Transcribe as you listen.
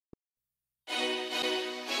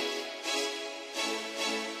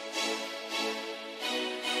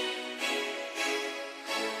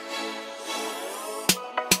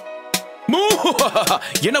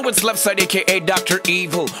You know it's Left Side, aka Dr.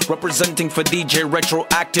 Evil, representing for DJ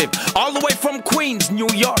RetroActive, all the way from Queens, New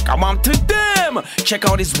York. I'm on to them. Check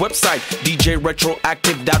out his website,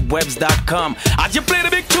 djretroactive.webs.com. As you play the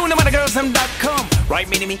big tune, I'm at girlsm.com. Right,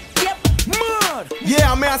 mini-me? Yep. Mud.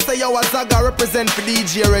 Yeah, I mean I say yo, a Zaga represent for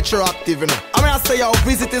DJ RetroActive, you know. I mean I say yo,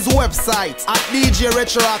 visit his website at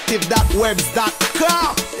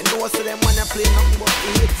djretroactive.webs.com. You know what's them when I play nothing but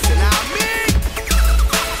the hits, you know what I mean?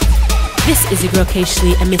 This is your girl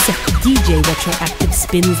Keishley, and Mr. DJ RetroActive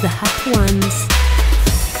spins the hot ones.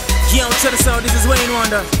 Yo, check this out, this is Wayne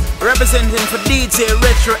Wonder, representing for DJ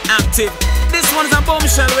RetroActive. This one is a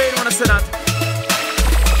bombshell, Wayne Wonder said that.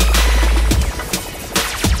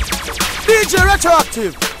 DJ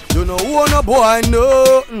RetroActive, you know who no boy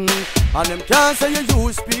know, and them can't say you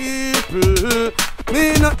use people.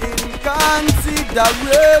 Me no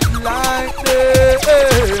inconsiderate like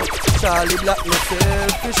them. Charlie Black me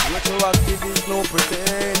selfish, RetroActive is no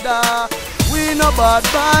pretender. We no bad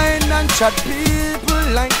mind and chat people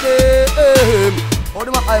like them. How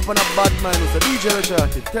them a hype on a bad mind with a DJ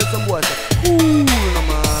RetroActive? Tell some boys that cool no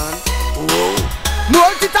man. Oh,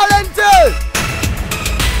 multi-talented.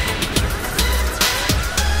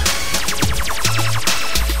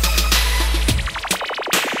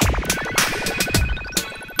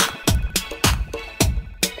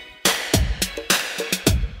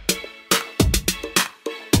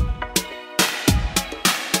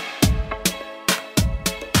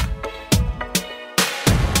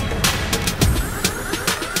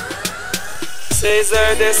 Says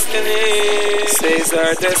our destiny, says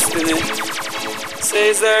our destiny,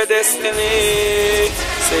 says our destiny,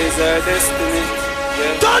 says our destiny.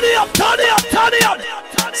 Yeah. Turn it up, turn it up, turn it up.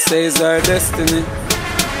 Says our destiny,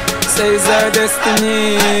 says our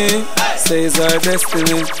destiny, says our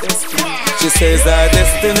destiny. She says our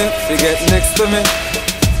destiny, she get next to me.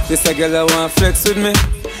 This a girl I want flex with me,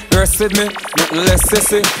 rest with me, nothing less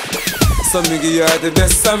sissy. So me give you all the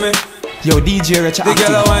best of me. Yo, DJ RetroActive. The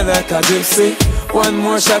girl I want like a gypsy. One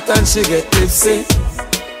more shot and she get tipsy.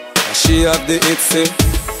 She have the itsy,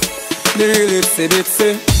 the real itsy.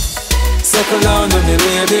 Circle down on me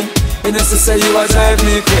lady. You know to say you a drive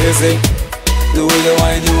me crazy. The way you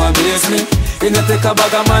whine you amaze me. You know take a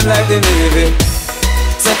bag of man like the Navy.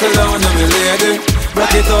 Circle down on me lady.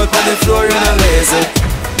 Rock it out on the floor you not lazy.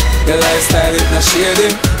 Your lifestyle it not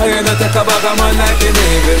shady. And you know take a bag of man like the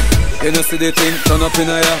Navy. You know see the thing turn up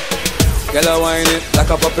in a ya. Girl I whine it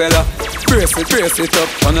like a propeller. Brace it up,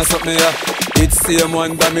 wanna suck me ya. It's same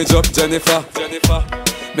one damage up Jennifer.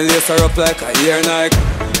 Me lace her up like a ear Nike.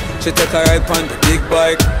 She take a ride on the big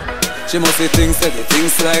bike. She must see things that the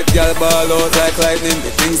things like. Girl ball out like lightning,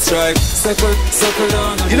 the things strike. Circle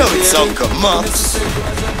down. You know it's Uncle Moss,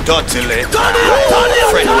 Dottilie,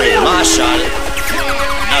 Friend Wayne Marshall,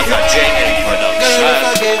 another JN production.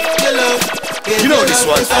 You know this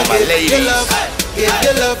one's for my ladies. Give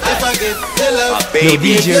you love, if I give you love, my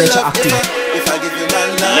baby. DJ RetroActive. If I give you my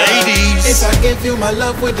love, Ladies. if I give you my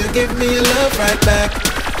love, would you give me your love right back?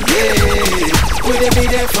 Yeah, would you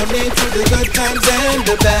be there for me through the good times and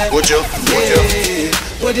the bad? Would you?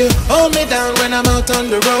 Would you hold me down when I'm out on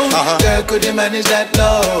the road? Girl, could you manage that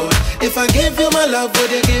load? If I give you my love,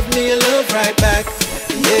 would you give me your love right back?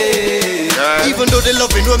 Yeah. Even though the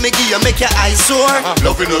loving will make you make your eyes sore,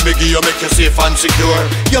 loving will make you make you safe and secure.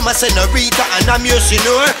 You're my senorita and I'm your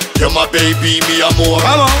senor. You're my baby, me a more.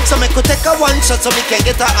 So me could take a one shot so me can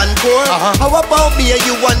get a encore. How about me and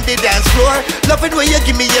you on the dance floor? Loving when you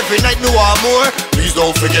give me every night, no more. Please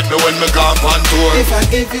don't forget me when me gone on tour. If I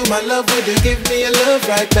give you my love, would you give me your love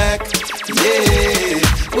right back? Yeah.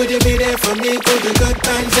 Would you be there for me through the good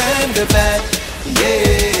times and the bad?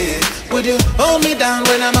 Yeah. Would you hold me down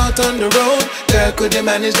when I'm out on the road? Girl, could you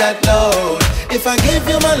manage that load? If I give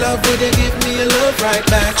you my love, would you give me your love right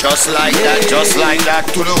back? Just like that, just like that.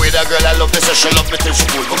 To the way that girl I love this, so she love me till she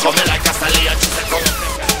cool. But coming like a stallion, she said come.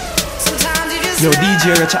 Yo,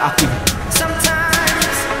 DJ RetroActive. Turn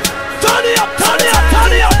it up, turn it up,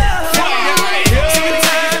 turn it up.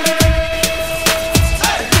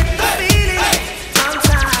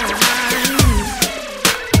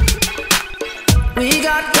 We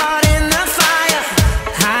got caught in the fire.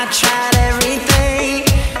 I tried everything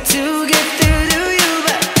to get through to you,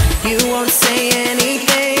 but you won't say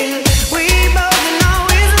anything. We both know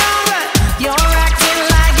it's wrong, but you're acting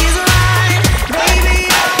like it's right. Baby,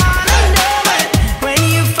 I wanna know it when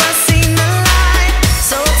you first seen the light.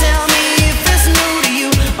 So tell me if it's new to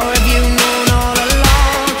you or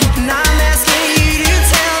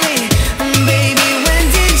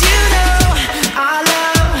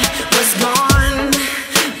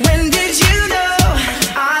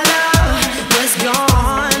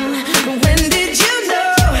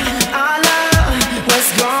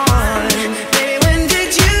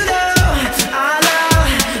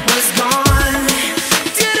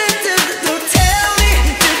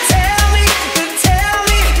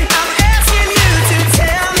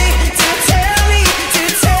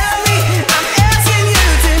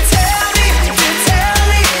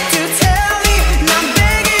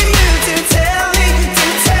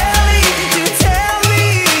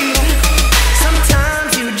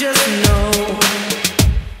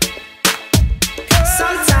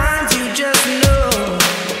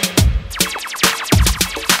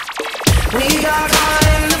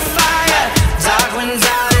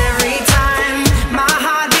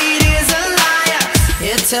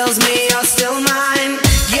tells me you're still mine.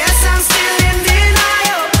 Yes, I'm still in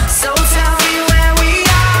denial. So tell me where we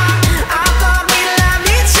are. I thought we loved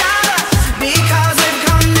each other because we've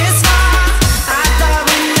come this far. I thought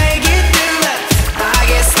we'd make it through it. I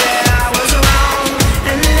guess that I was wrong,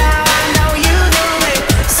 and now I know you knew it.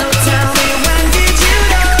 So tell me, when did you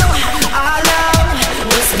know our love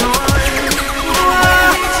was born?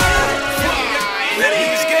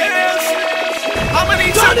 These girls, how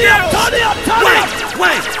many turn it up, turn it up, turn it up.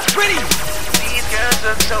 Wait, ready. These girls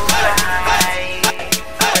look so fly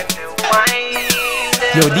when they're whining.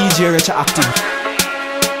 Yo, DJ RetroActive.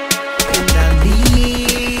 And I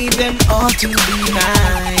need them all to be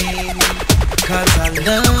mine, 'cause I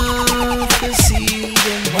love to see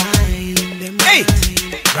them whine. Hey,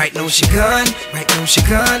 right now she gone, right now she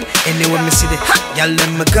gone. Anyway, me see the hot y'all let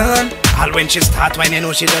me gone. All when she start whine, you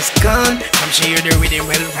know she just gone. From she hear the rhythm,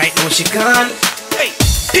 well, right now she gone. Hey,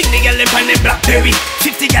 pick the girl up on the blackberry.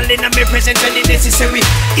 50 gal in me present when it necessary.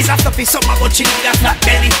 Is a stuffy summer, but she need a flat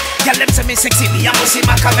belly. Gal them say me sexy, me a Musi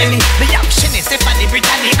Machiavelli. Me have Shani, Stephanie,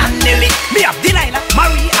 Brittany, and Nelly. Me have Delilah,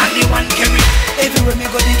 Marie, and the one Kerry. Everywhere me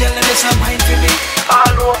go, the girl them just a wine for me.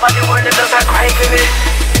 All over the world, them just a cry for me.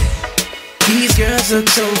 These girls look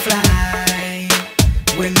so fly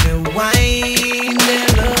when they whine, they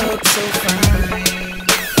look so fine,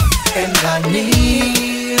 and I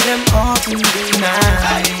need them all to be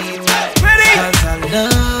mine. 'Cause I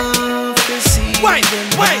love to see them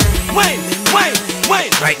whine.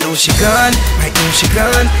 Right now she gone, right now she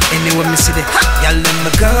gone. Anyway, me see the hot y'all let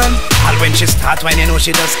me gone. All when she start whine, you know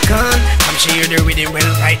she just gone. From she hear the rhythm,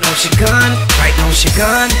 well, right now she gone. Right now she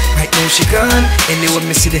gone, right now she gone. Anyway,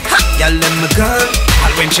 me see the hot y'all let me gone.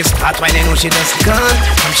 All when she start whine, you know she just gone.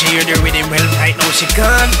 From she hear the rhythm, well, right now she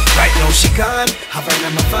gone. Right now she gone. Have her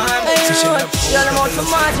in my phone. So she love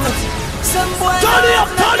some boy. Turn it up,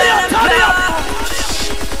 turn it up, turn it up.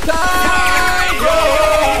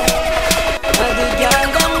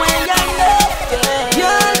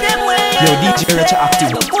 Yo, DJ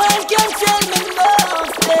RetroActive.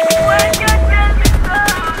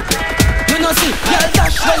 You know see, girl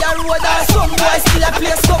dash for your road and some boy still a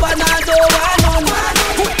place cover now don't want none.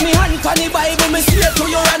 Put me hand on the Bible, me straight to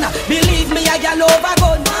your honor. Believe me, a girl over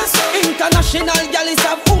gun. International girl is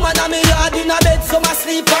a woman and me yard in a bed, so my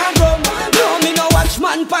sleep and rum. No, me no watch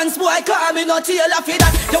man pants, boy, call me no tailor for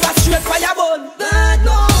that. You a straight fire bun.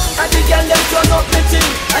 No. And the girl them turn up me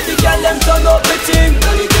thing, and the girl them turn up me thing.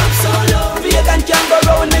 Turn it up so low, vegan can go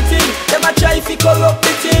round me thing. Them a try fi corrupt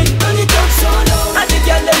me thing. Turn it up so low, and the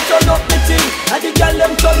girl them turn up me thing, and the girl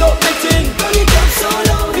them turn up me thing. Turn it up so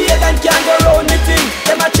low, vegan can go round me thing.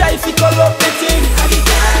 Them a try fi corrupt me thing. And the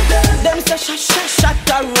girl them say shut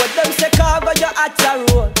the road. Them say cover your at the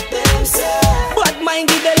road. Them say bad mind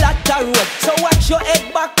give the latter road. So watch your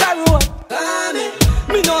head back the road.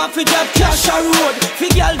 Me no have to drop cash a road. Fi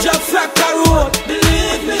girl drop frack a road.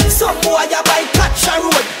 Believe me, some boy a buy catch a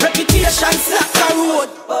road. Reputation slack a road.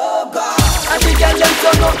 Oh God. And the girl them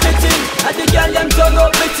turn up me thing, and the girl them turn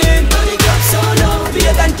up me thing. Turn it up so low,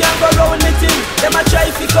 vegan can't go round me thing. Them a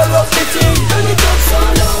try fi corrupt me thing. Turn it up so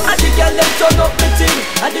low, and the girl them turn up me thing,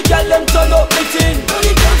 and the girl them turn up me thing. Turn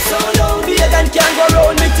it up so low, vegan can't go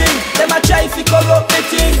round me thing. Them a try fi corrupt me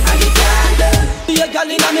thing. And the girl them be a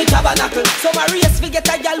girl inna me tabernacle. Some a race fi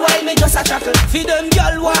get a girl while me just a chuckle. Fi them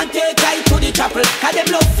girl want take I to the chapel, 'cause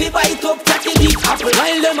them love fi bite up catty deep apple.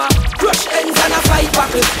 While them a crush ends and a fight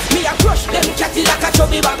buckle, me a crush them catty like a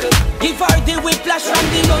chubby buckle. Give her the whiplash from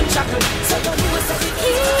the nunchuckle. So don't do a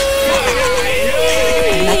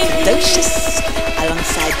Lactocious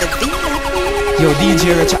alongside the vino. Yo,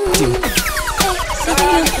 DJ RetroActive.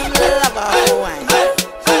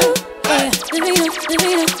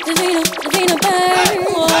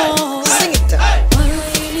 Sing it.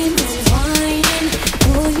 Whining,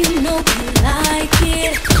 oh, you know you like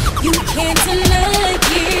it. You can't deny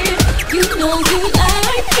it. You know you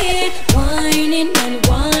like it. Whining and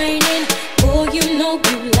whining, oh, you know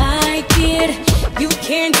you like it. You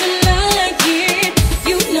can't deny it.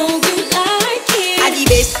 You know you like it. At the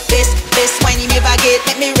best when he never get.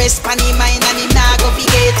 Make me rest pan him mind and him nah go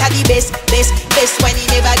forget. At the best when he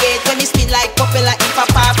never get. When me spin like propeller, him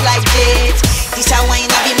pop like jet. This a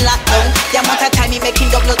wine of him locked down. The amount of time he make him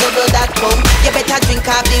double that come. You better drink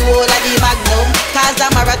up the whole of the magnum, 'cause a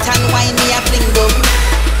marathon wine me a fling down.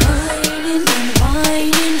 Whining and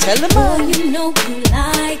whining, Tell them oh, all. you know you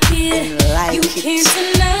like it. You can't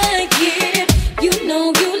deny it. You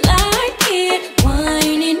know you like it.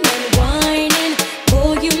 Whining and whining,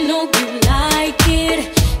 oh, you know you like it.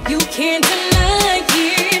 You can't deny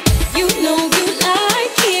it. You know you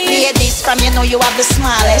like it. Play this from your you know you have the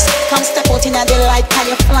smallest. Come step out in the light, cause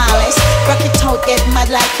you're flawless. Rock it out, get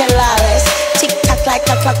mad like you're lawless. Tick tock like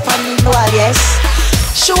a clock from the wall, yes.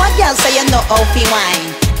 Show a girl so you know how to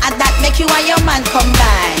wine, and that make you and your man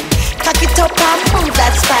combine. Cock it up and move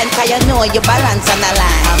that spine, cause you know you balance on the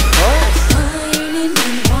line. Of course. Whining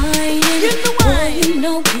and whining, you know why? You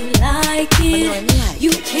know you like it.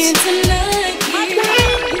 You can't deny it.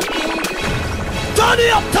 Turn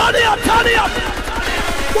it up, turn it up, turn it up.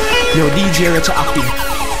 Yo, DJ RetroActive.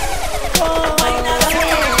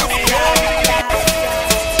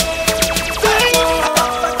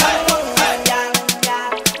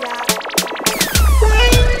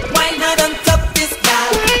 Why not on top this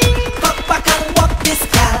gal? Pop back and walk this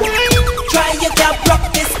gal. Try your gal, rock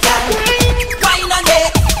this gal. Why not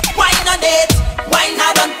it? Why not it? Why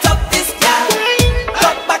not on top this gal?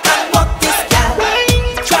 Pop back and walk this gal.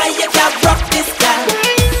 Try your gal, rock this gal.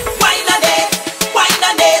 Why not it? Why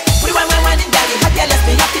not it? Put it wine in daddy, hot ya let's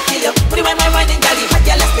me have to kill you. Put it wine in daddy, hot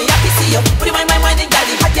ya let's me have to see you. Put it wine in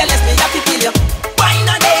daddy, hot ya let's me have to kill you. Why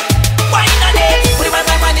not it? Why not it? Put it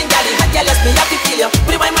wine in daddy, hot ya let's me have to kill you.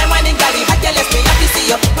 Put it wine in daddy, hot ya let's me have to see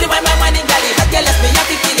you. Put it wine in daddy, hot ya let's me have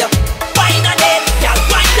to kill you. Why not it? Girl,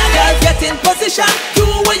 why not it? Get in position, do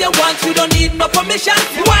what you want, you don't need no permission.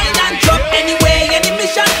 Wine and drop anyway, any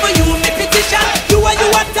mission for you, me petition. You are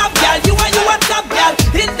top girl, you are top girl.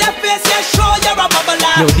 In the face, yeah, show you're a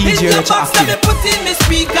bubbler. Yo, DJ in the box, let me put in me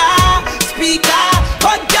speaker.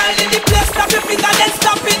 Hot girl in the place, stop your finger, then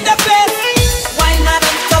stop in the face. Why not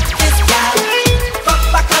on top this girl? Fuck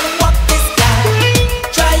back and walk this girl.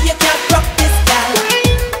 Try you can't rock this girl.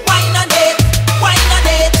 Why not it? Why not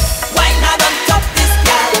it? Why not on top this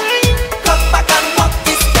girl? Fuck back and walk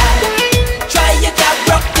this girl. Try you can't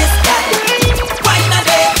rock this girl. Why not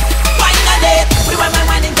it? Why not it? Put it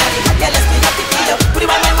wine in daddy, hot girl, let's me have to kill you. Put it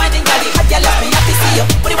wine in daddy, hot girl, let's me have to see you.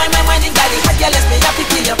 Put it wine in daddy, hot girl, let's me have to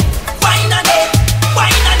kill you. Why not it? Why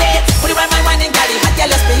not it? Put it wine in daddy, hot girl,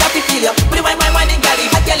 let's me have to kill you. Put it wine in daddy,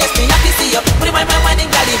 hot girl, let's me have to see you. Put it wine in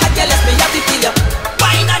daddy, hot girl, let's me have to kill you.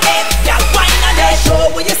 Why not it? Girl, why not it? Show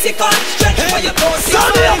where you sick on, stretch where you go.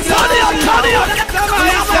 Turn it up, turn it up, turn it up.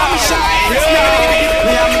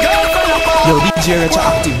 Yo, DJ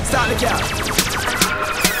RetroActive. Start the car.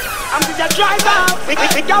 I'm just a driver, we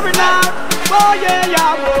going now. Oh yeah,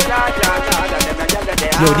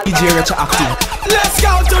 Yo, DJ RetroActive. Let's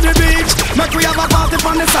go to the beach. Make we have a party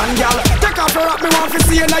from the sun, girl. Take off your rock, me want to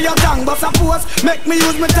see you now your tongue. But suppose, make me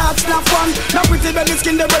use my touch, not fun. Now pretty belly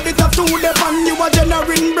skin, the ready to do the fun. You a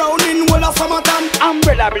generating brown in whole of summertime.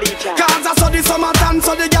 Umbrella bleacher. Cause I saw the summertime,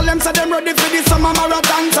 so the girl them say them ready for the summer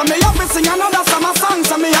marathon. So me have to sing another summer song.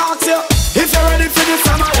 So me ask you, if you're ready for the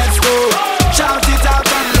summer, let's go. Shout it out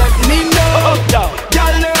and let me know.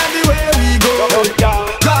 Girl, everywhere we go.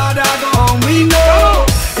 God, I go home, we know.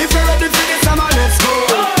 If you're ready for the summer, let's go.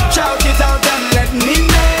 Shout it out and let me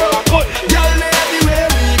know. Girl, everywhere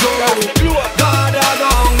we go. God, I go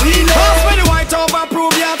home, we know. Pass me the white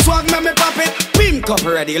overproof, yeah, swag, make me pop it. Pink up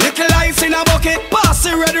ready, little ice in a bucket. Pass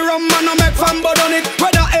it ready, rum, man, I make fun, but on it.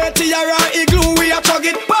 Whether 80 or igloo, we a chug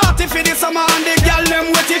it. Party for the summer and the girl,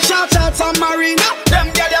 them with it. Shout out some marina,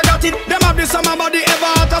 them girl, you got it. Them have the summer body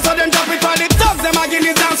ever hotter, so them drop it for the thugs. Them a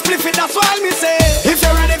guineas and spliff it, that's why me say, if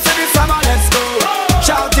you're ready for the summer, let's go.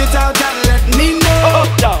 Shout it out and let me know.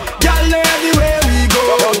 Girl, everywhere we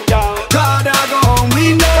go. God, I go home,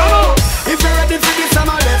 we know. If you're ready for the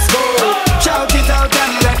summer, let's go. Shout it out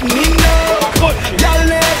and let me know. Girl,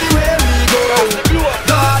 everywhere we go.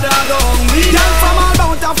 God, I go home, we know. Girl from all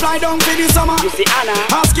bound to fly down for the summer. You see Anna.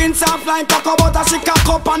 Her skin soft like cocoa butter. She cock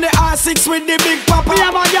up on the R6 with the big papa. We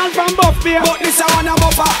have a girl from Buffy, but this I wanna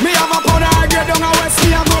buffer. Me have a powder